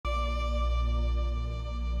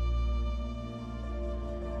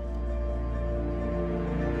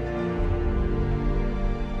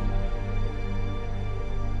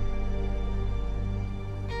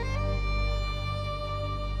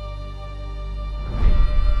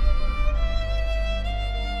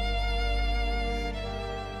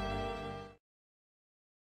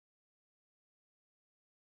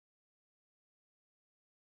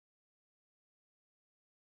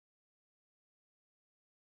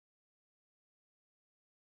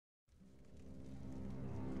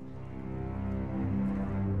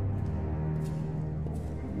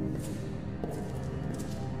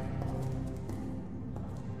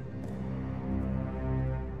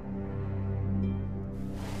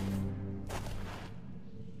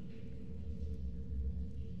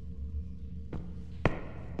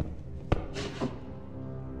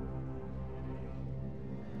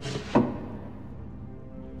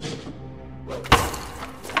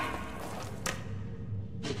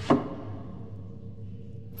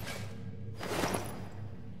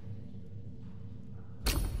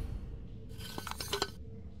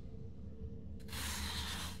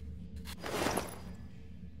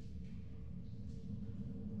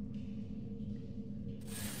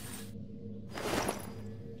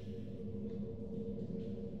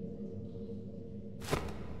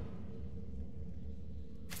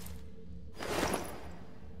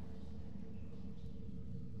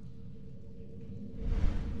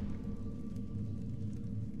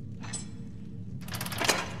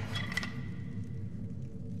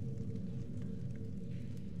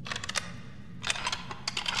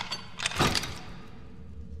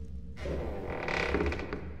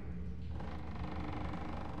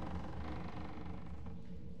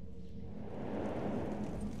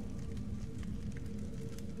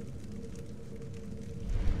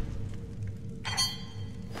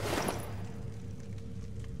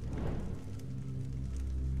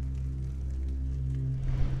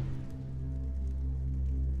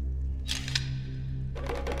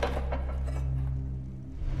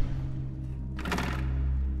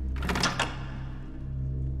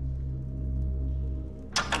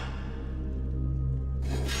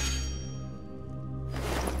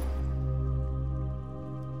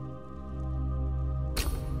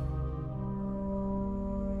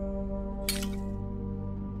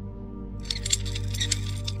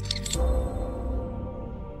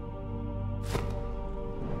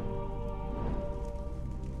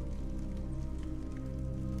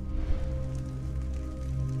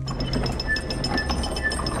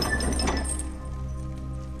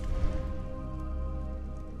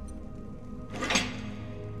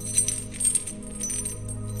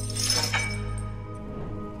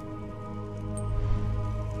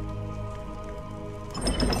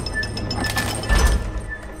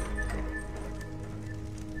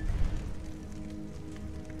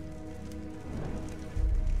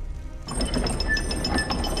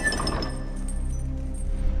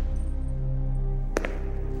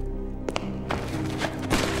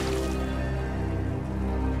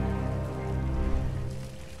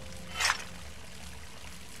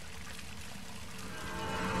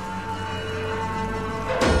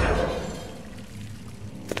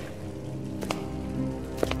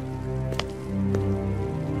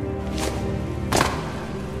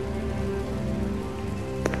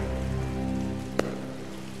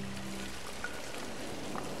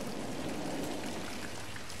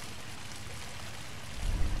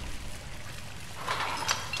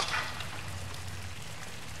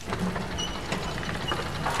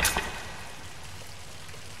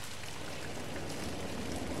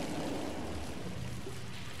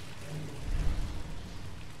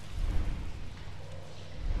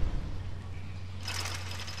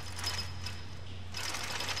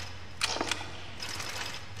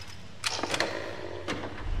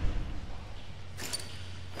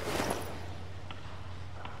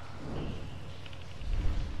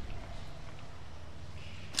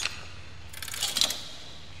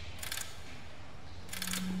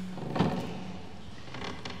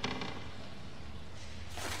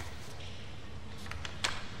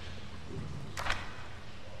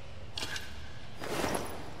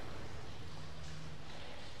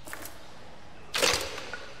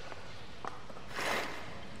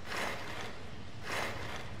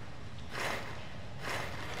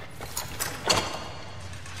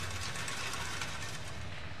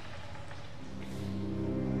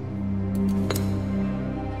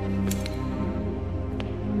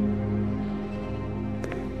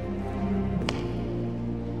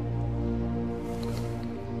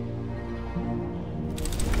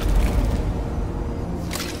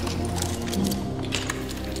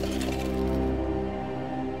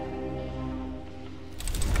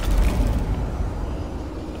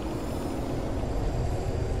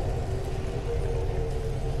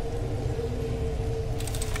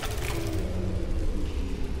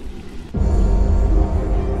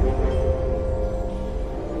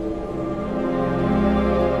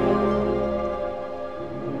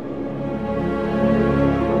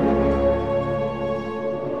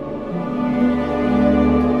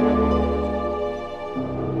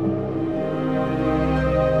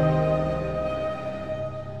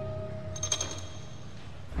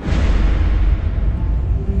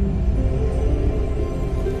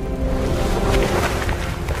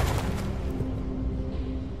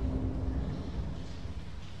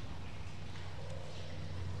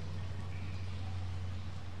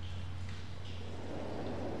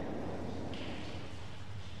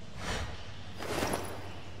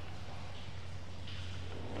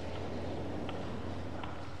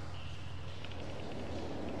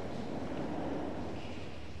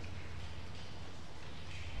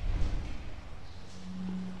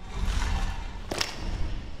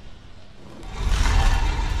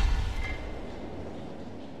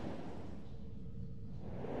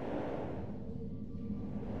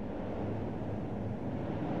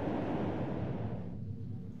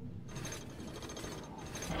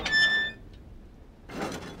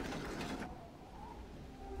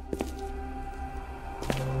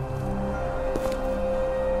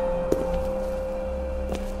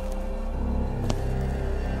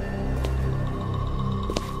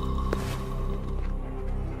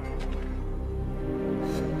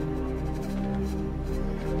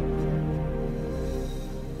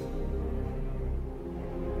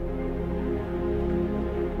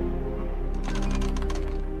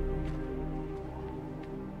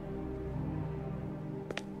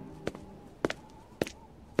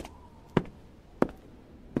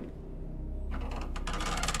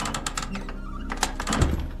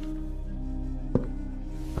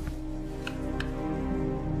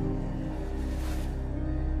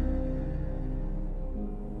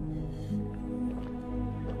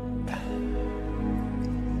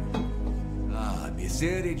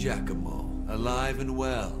Messere Giacomo, alive and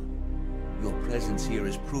well. Your presence here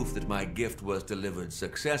is proof that my gift was delivered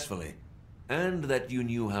successfully, and that you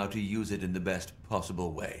knew how to use it in the best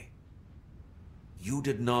possible way. You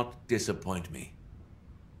did not disappoint me,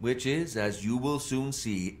 which is, as you will soon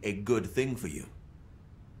see, a good thing for you.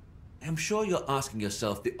 I'm sure you're asking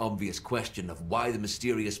yourself the obvious question of why the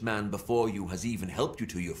mysterious man before you has even helped you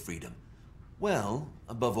to your freedom. Well,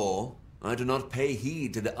 above all, I do not pay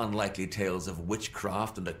heed to the unlikely tales of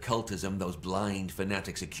witchcraft and occultism those blind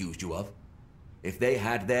fanatics accused you of. If they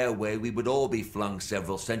had their way, we would all be flung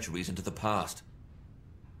several centuries into the past.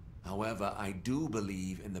 However, I do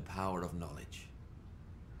believe in the power of knowledge.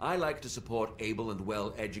 I like to support able and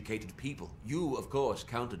well-educated people. You, of course,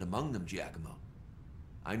 counted among them, Giacomo.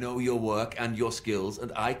 I know your work and your skills,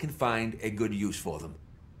 and I can find a good use for them.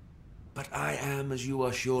 But I am, as you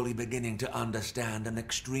are surely beginning to understand, an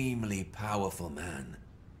extremely powerful man.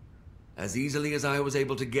 As easily as I was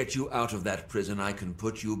able to get you out of that prison, I can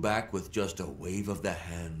put you back with just a wave of the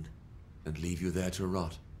hand and leave you there to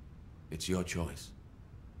rot. It's your choice.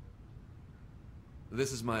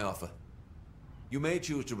 This is my offer. You may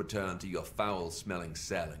choose to return to your foul-smelling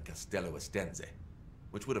cell in Castello Estense,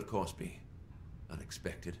 which would of course be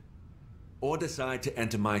unexpected, or decide to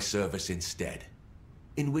enter my service instead,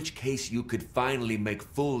 in which case you could finally make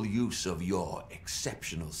full use of your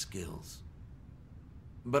exceptional skills.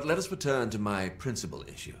 But let us return to my principal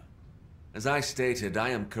issue. As I stated, I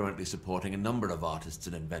am currently supporting a number of artists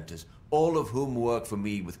and inventors, all of whom work for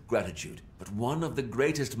me with gratitude. But one of the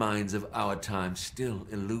greatest minds of our time still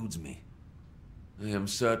eludes me. I am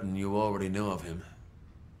certain you already know of him.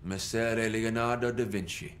 Messere Leonardo da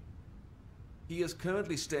Vinci. He is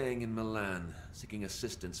currently staying in Milan, seeking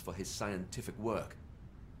assistance for his scientific work.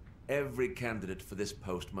 Every candidate for this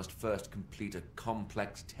post must first complete a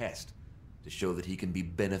complex test to show that he can be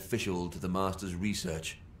beneficial to the Master's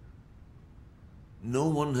research. No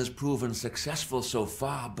one has proven successful so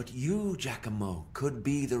far, but you, Giacomo, could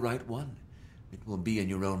be the right one. It will be in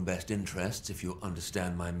your own best interests, if you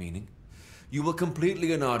understand my meaning. You will complete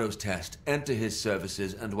Leonardo's test, enter his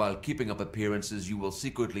services, and while keeping up appearances, you will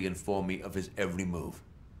secretly inform me of his every move.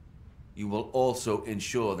 You will also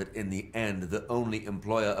ensure that in the end, the only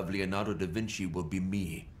employer of Leonardo da Vinci will be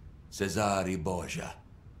me, Cesare Borgia.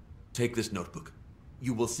 Take this notebook.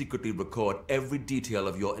 You will secretly record every detail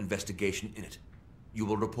of your investigation in it. You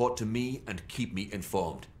will report to me and keep me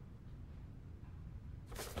informed.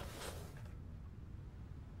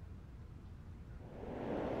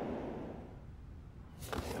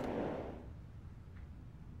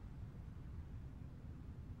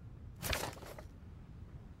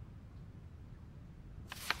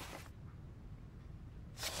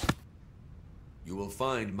 You will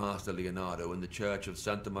find Master Leonardo in the Church of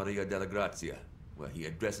Santa Maria della Grazia, where he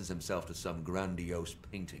addresses himself to some grandiose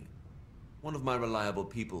painting. One of my reliable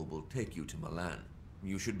people will take you to Milan.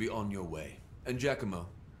 You should be on your way. And Giacomo,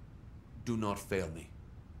 do not fail me.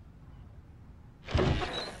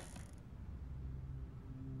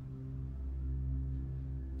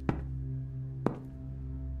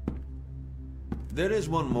 There is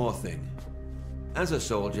one more thing. As a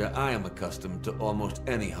soldier, I am accustomed to almost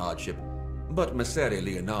any hardship. But Messere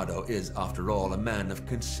Leonardo is, after all, a man of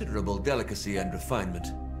considerable delicacy and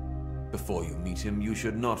refinement. Before you meet him, you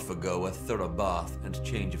should not forgo a thorough bath and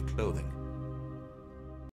change of clothing.